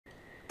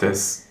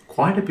There's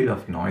quite a bit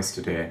of noise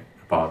today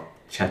about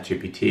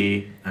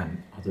ChatGPT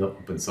and other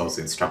open source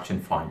instruction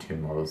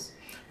fine-tuned models,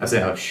 as they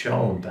have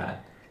shown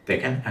that they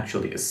can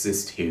actually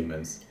assist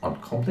humans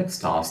on complex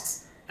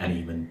tasks and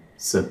even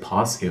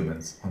surpass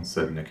humans on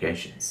certain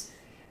occasions.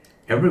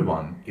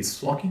 Everyone is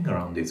flocking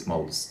around these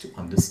models to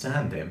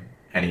understand them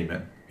and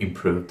even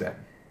improve them.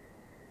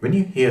 When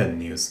you hear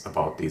news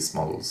about these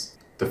models,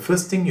 the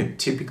first thing you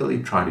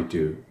typically try to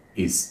do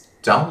is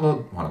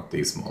download one of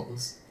these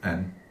models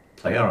and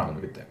play around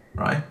with them,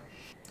 right?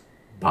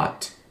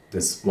 But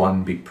there's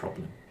one big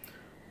problem.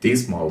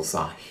 These models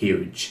are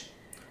huge.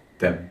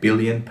 They're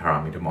billion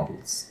parameter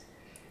models.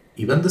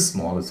 Even the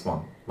smallest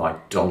one,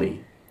 like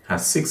Dolly,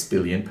 has 6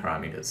 billion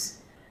parameters.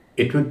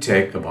 It would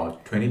take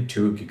about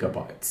 22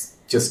 gigabytes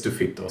just to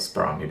fit those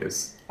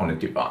parameters on a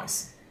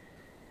device.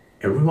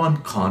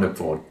 Everyone can't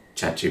afford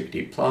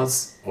ChatGPT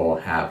Plus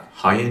or have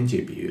high-end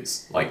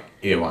GPUs like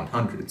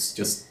A100s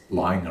just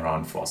lying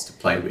around for us to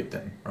play with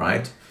them,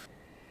 right?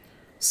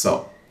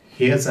 So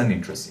here's an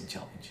interesting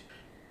challenge.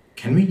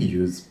 Can we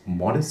use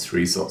modest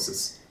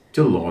resources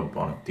to load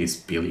one of these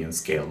billion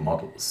scale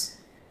models?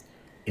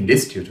 In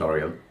this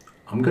tutorial,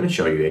 I'm going to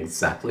show you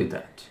exactly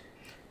that.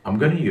 I'm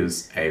going to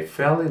use a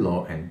fairly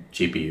low-end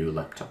GPU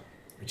laptop,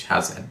 which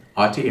has an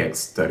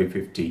RTX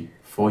 3050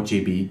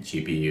 4GB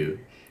GPU,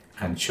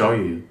 and show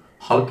you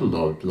how to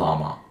load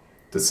Llama,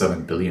 the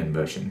 7 billion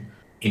version,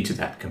 into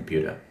that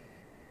computer.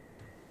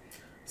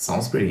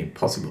 Sounds pretty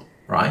impossible,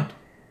 right?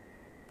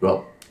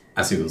 Well,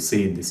 as you will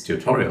see in this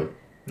tutorial,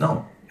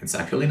 no, it's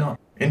actually not.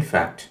 In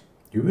fact,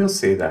 you will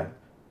see that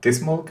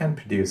this model can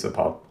produce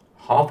about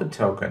half a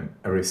token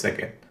every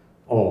second,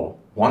 or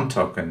 1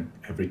 token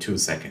every 2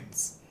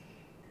 seconds.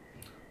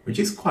 Which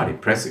is quite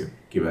impressive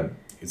given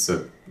it's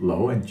a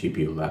low-end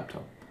GPU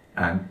laptop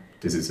and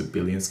this is a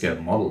billion scale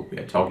model we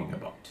are talking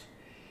about.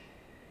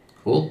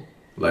 Cool,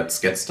 let's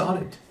get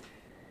started.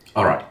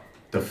 Alright,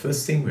 the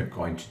first thing we're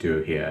going to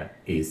do here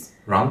is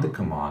run the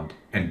command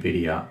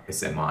NVIDIA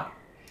SMI.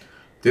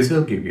 This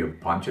will give you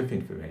a bunch of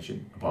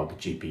information about the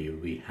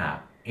GPU we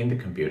have in the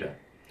computer.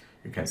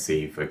 You can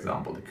see, for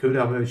example, the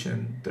CUDA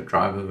version, the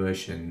driver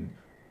version,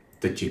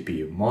 the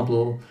GPU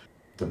model,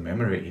 the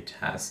memory it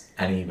has,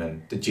 and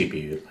even the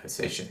GPU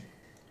utilization.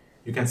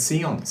 You can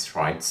see on this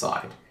right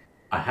side,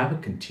 I have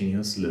a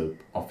continuous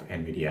loop of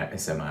NVIDIA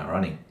SMI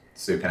running,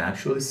 so you can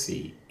actually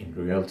see in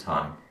real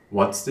time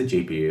what's the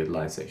GPU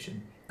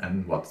utilization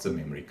and what's the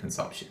memory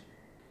consumption.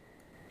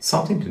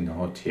 Something to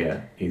note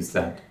here is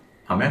that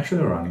I'm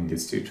actually running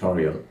this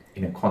tutorial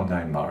in a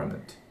Conda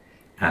environment,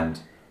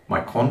 and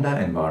my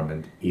Conda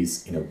environment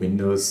is in a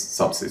Windows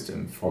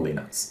subsystem for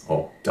Linux,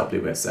 or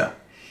WSL.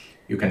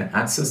 You can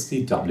access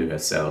the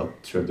WSL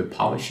through the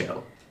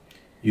PowerShell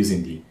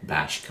using the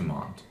bash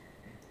command.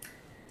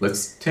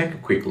 Let's take a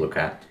quick look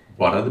at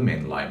what are the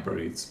main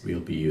libraries we'll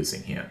be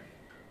using here.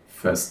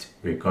 First,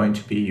 we're going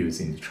to be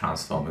using the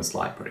transformers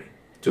library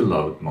to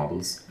load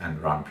models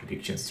and run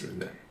predictions through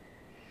them.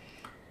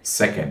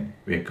 Second,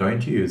 we're going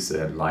to use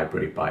a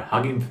library by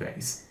Hugging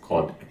Face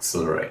called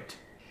Accelerate.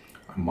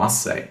 I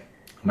must say,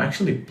 I'm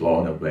actually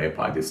blown away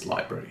by this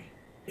library.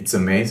 It's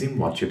amazing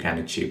what you can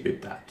achieve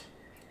with that.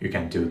 You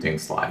can do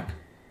things like,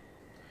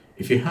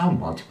 if you have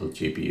multiple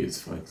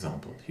GPUs, for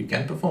example, you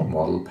can perform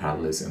model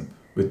parallelism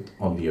with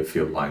only a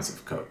few lines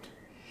of code.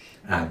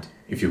 And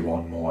if you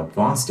want more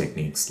advanced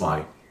techniques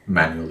like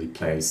manually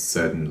place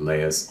certain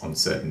layers on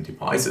certain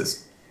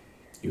devices,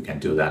 you can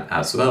do that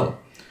as well.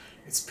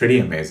 It's pretty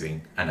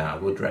amazing, and I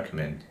would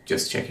recommend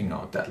just checking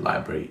out that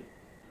library.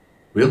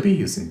 We'll be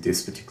using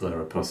this particular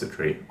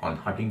repository on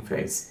Hugging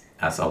Face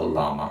as our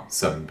Llama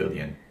 7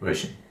 billion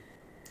version.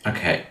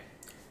 Okay,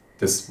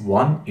 there's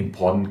one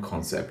important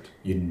concept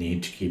you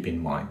need to keep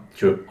in mind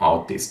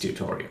throughout this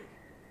tutorial.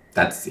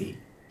 That's the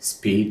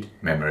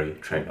speed-memory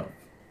trade-off.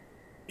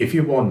 If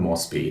you want more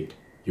speed,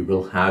 you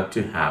will have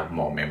to have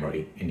more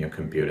memory in your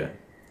computer.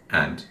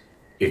 And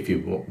if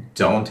you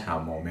don't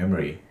have more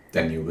memory,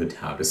 then you would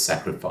have to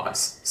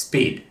sacrifice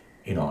speed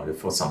in order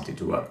for something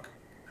to work.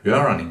 We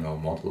are running our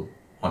model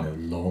on a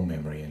low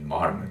memory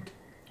environment,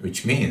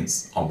 which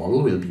means our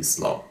model will be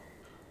slow.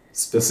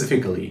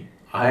 Specifically,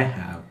 I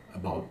have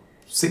about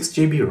 6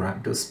 GB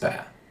RAM to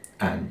spare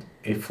and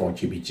a 4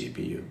 GB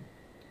GPU,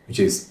 which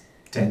is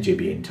 10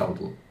 GB in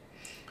total.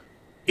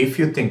 If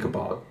you think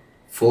about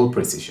full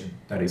precision,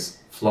 that is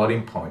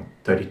floating point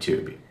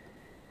 32-bit,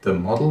 the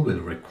model will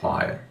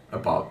require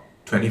about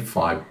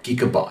 25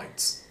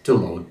 gigabytes to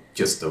load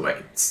just the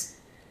weights.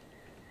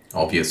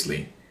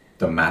 Obviously,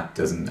 the math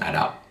doesn't add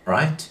up,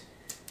 right?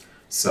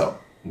 So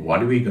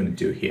what are we going to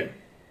do here?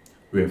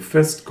 We're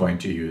first going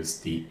to use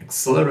the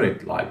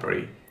Accelerate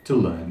library to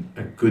learn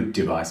a good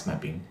device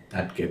mapping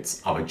that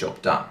gets our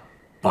job done.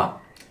 But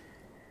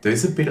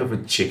there's a bit of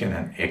a chicken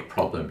and egg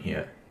problem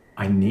here.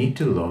 I need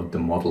to load the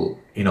model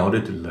in order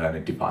to learn a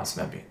device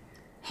mapping.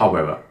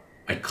 However,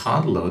 I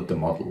can't load the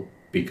model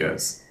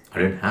because I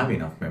don't have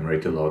enough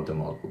memory to load the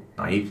model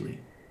naively.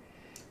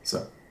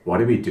 So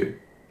what do?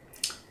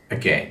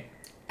 Again,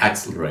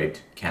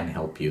 Accelerate can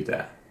help you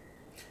there.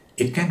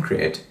 It can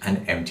create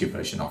an empty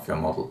version of your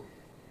model.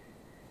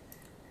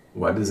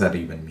 What does that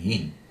even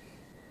mean?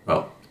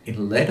 Well, in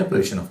a later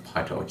version of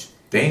PyTorch,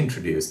 they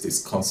introduced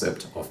this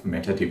concept of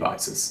meta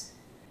devices.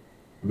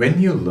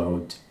 When you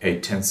load a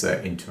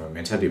tensor into a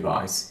meta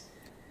device,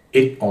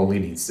 it only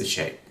needs the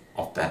shape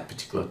of that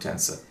particular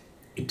tensor.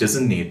 It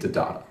doesn't need the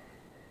data.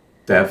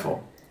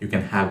 Therefore, you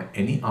can have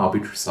any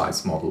arbitrary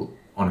size model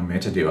on a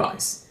meta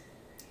device.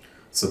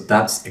 So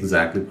that's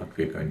exactly what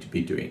we're going to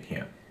be doing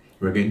here.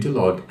 We're going to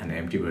load an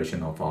empty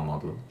version of our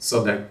model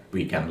so that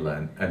we can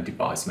learn a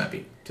device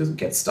mapping to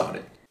get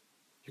started.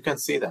 You can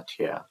see that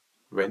here.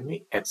 When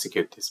we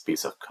execute this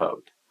piece of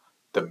code,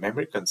 the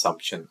memory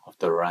consumption of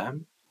the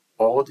RAM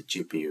or the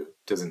GPU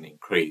doesn't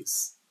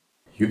increase.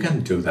 You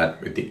can do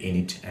that with the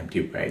init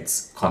empty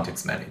weights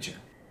context manager.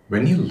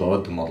 When you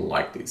load the model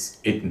like this,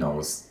 it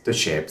knows the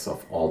shapes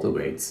of all the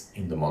weights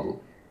in the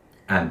model.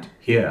 And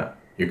here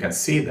you can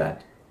see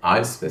that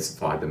I've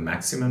specified the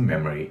maximum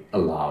memory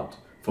allowed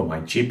for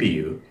my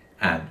GPU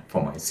and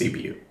for my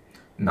CPU.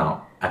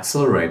 Now,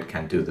 Accelerate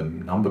can do the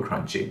number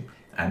crunching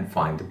and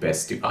find the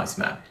best device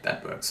map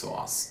that works for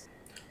us.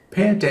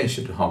 Pay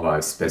attention to how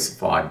I've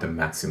specified the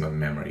maximum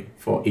memory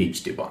for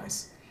each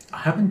device. I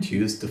haven't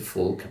used the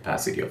full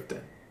capacity of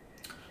them.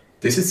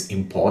 This is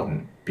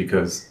important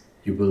because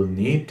you will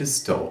need to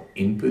store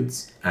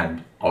inputs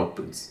and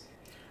outputs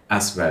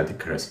as where the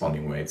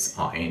corresponding weights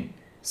are in.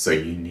 So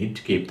you need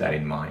to keep that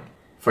in mind.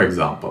 For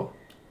example,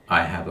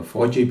 I have a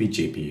 4GB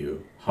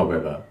GPU,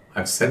 however,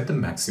 I've set the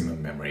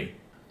maximum memory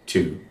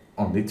to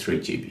only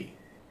 3GB.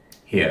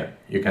 Here,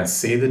 you can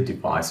see the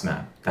device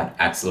map that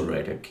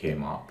Accelerator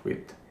came up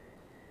with.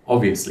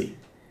 Obviously,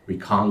 we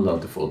can't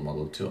load the full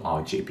model to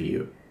our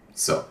GPU.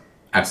 So,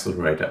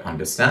 Accelerator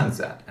understands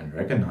that and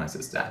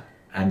recognizes that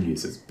and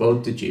uses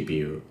both the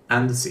GPU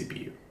and the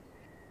CPU.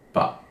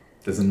 But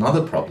there's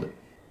another problem.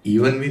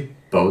 Even with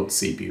both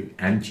CPU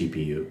and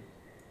GPU,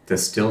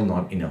 there's still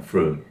not enough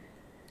room.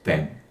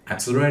 Then,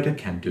 Accelerator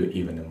can do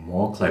even a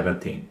more clever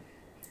thing.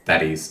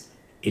 That is,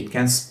 it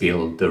can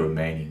spill the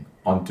remaining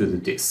onto the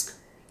disk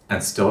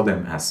and store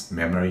them as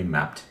memory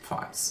mapped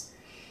files.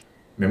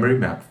 Memory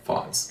mapped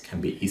files can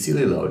be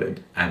easily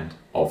loaded and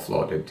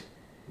offloaded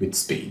with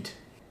speed.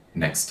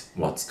 Next,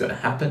 what's going to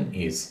happen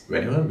is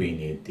whenever we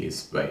need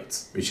these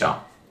weights, which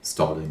are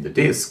stored in the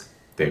disk,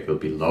 they will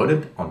be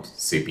loaded onto the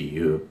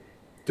CPU,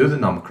 do the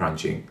number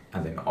crunching,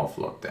 and then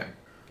offload them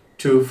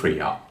to free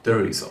up the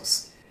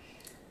resource.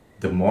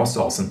 The most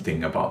awesome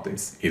thing about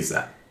this is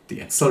that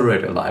the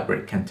Accelerator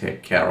library can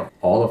take care of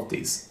all of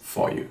these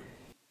for you.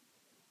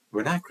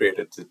 When I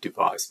created the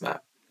device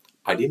map,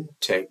 I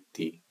didn't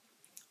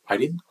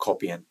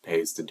copy and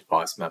paste the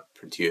device map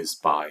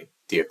produced by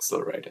the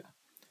Accelerator.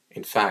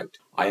 In fact,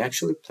 I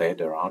actually played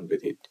around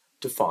with it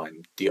to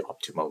find the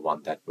optimal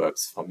one that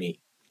works for me.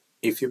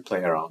 If you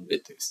play around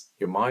with this,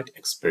 you might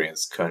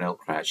experience kernel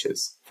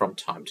crashes from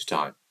time to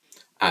time,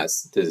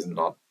 as this is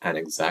not an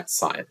exact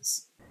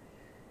science.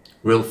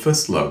 We'll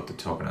first load the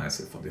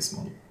tokenizer for this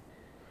model.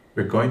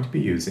 We're going to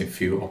be using a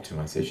few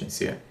optimizations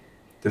here.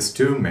 There's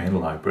two main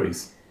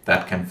libraries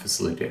that can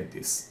facilitate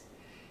this.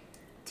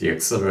 The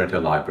Accelerator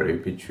library,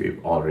 which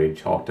we've already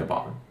talked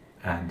about,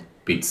 and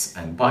Bits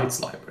and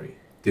Bytes library.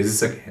 This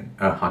is again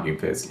a Hugging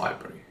Face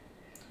library.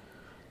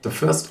 The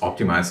first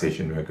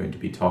optimization we're going to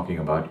be talking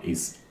about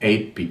is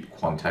 8-bit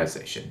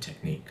quantization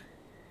technique.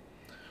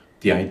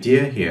 The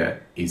idea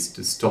here is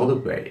to store the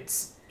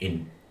weights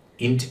in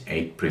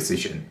int8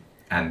 precision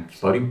and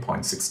floating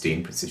point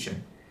 16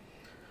 precision.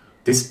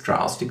 This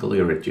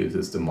drastically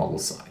reduces the model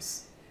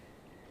size.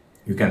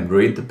 You can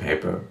read the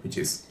paper, which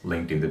is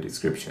linked in the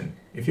description,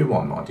 if you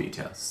want more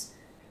details.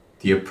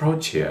 The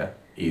approach here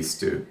is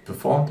to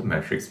perform the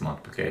matrix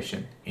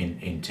multiplication in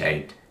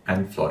int8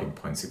 and floating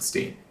point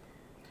 16.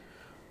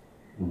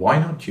 Why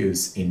not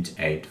use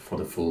int8 for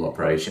the full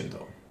operation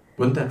though?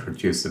 Wouldn't that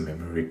reduce the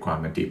memory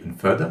requirement even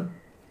further?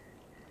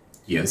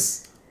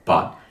 Yes,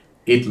 but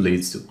it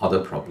leads to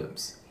other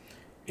problems.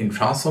 In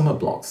transformer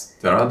blocks,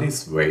 there are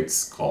these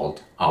weights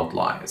called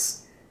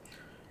outliers.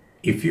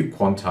 If you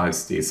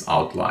quantize these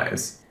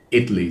outliers,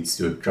 it leads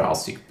to a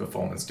drastic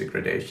performance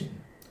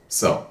degradation.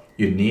 So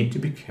you need to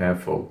be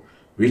careful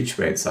which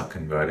weights are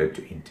converted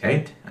to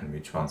int8 and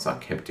which ones are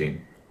kept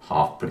in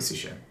half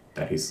precision,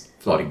 that is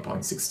floating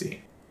point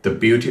 16. The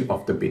beauty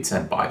of the Bits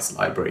and Bytes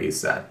library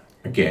is that,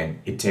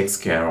 again, it takes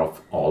care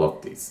of all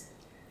of these.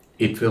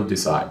 It will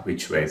decide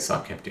which weights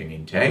are kept in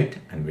int8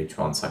 and which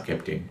ones are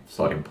kept in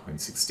floating point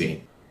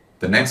 16.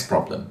 The next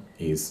problem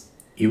is,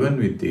 even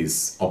with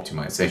this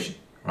optimization,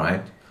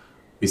 right,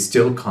 we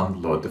still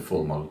can't load the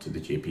full model to the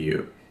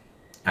GPU,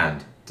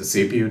 and the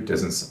CPU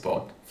doesn't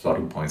support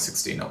floating point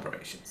 16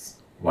 operations.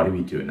 What do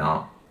we do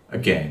now?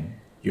 Again,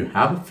 you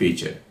have a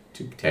feature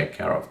to take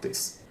care of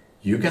this.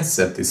 You can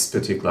set this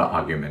particular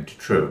argument to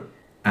true,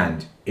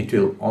 and it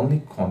will only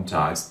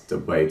quantize the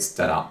weights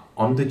that are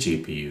on the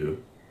GPU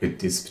with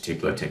this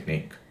particular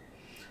technique.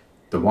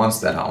 The ones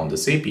that are on the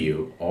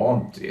CPU or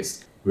on the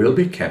disk will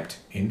be kept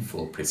in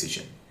full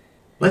precision.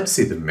 Let's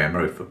see the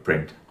memory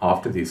footprint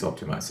after these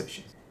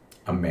optimizations.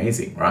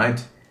 Amazing,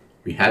 right?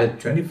 We had a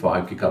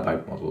 25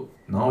 GB model,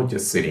 now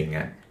just sitting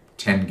at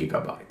 10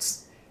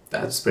 gigabytes.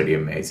 That's pretty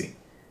amazing.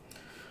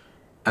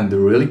 And the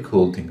really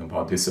cool thing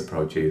about this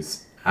approach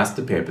is, as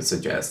the paper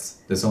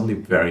suggests, there's only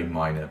very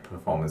minor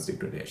performance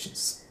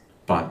degradations.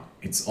 But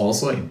it's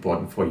also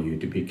important for you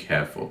to be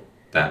careful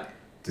that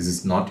this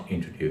is not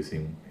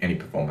introducing any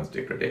performance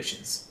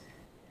degradations.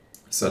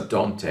 So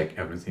don't take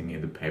everything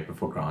in the paper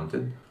for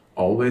granted.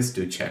 Always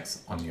do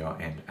checks on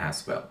your end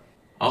as well.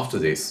 After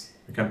this,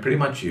 you can pretty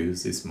much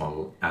use this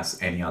model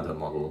as any other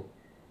model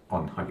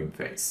on Hugging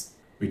Face.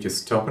 We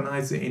just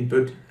tokenize the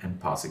input and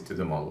pass it to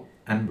the model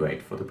and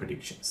wait for the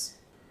predictions.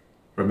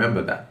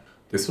 Remember that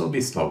this will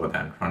be slower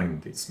than running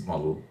this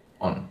model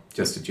on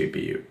just a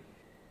GPU.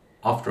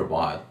 After a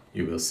while,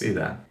 you will see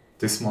that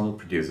this model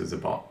produces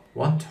about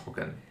 1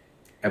 token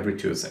every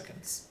 2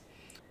 seconds.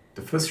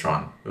 The first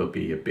run will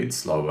be a bit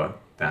slower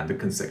than the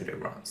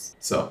consecutive runs.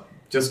 So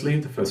just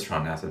leave the first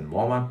run as a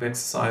warm-up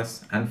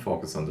exercise and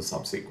focus on the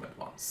subsequent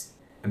ones.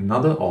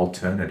 Another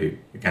alternative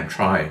you can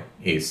try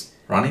is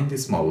running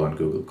this model on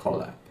Google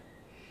Colab.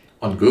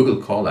 On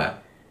Google Colab,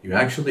 you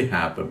actually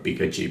have a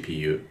bigger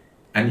GPU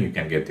and you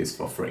can get this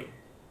for free.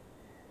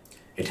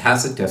 It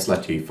has a Tesla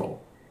T4,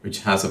 which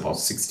has about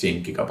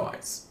 16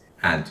 gigabytes,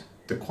 and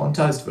the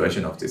quantized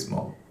version of this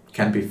model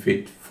can be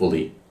fit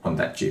fully on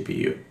that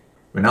GPU.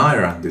 When I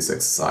ran this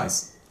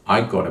exercise,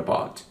 I got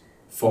about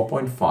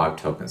 4.5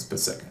 tokens per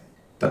second.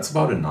 That's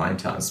about a 9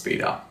 times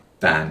speed up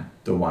than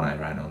the one I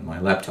ran on my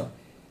laptop.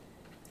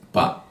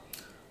 But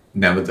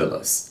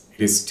nevertheless,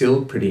 it is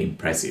still pretty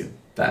impressive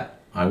that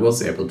I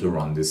was able to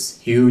run this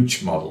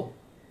huge model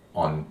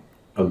on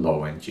a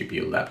low-end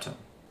GPU laptop.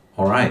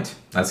 Alright,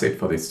 that's it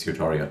for this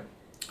tutorial.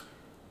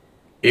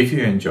 If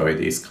you enjoy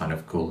these kind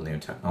of cool new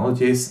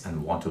technologies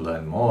and want to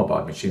learn more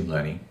about machine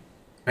learning,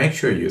 make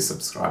sure you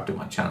subscribe to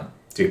my channel,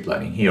 Deep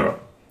Learning Hero,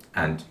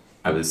 and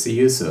I will see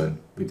you soon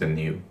with a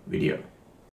new video.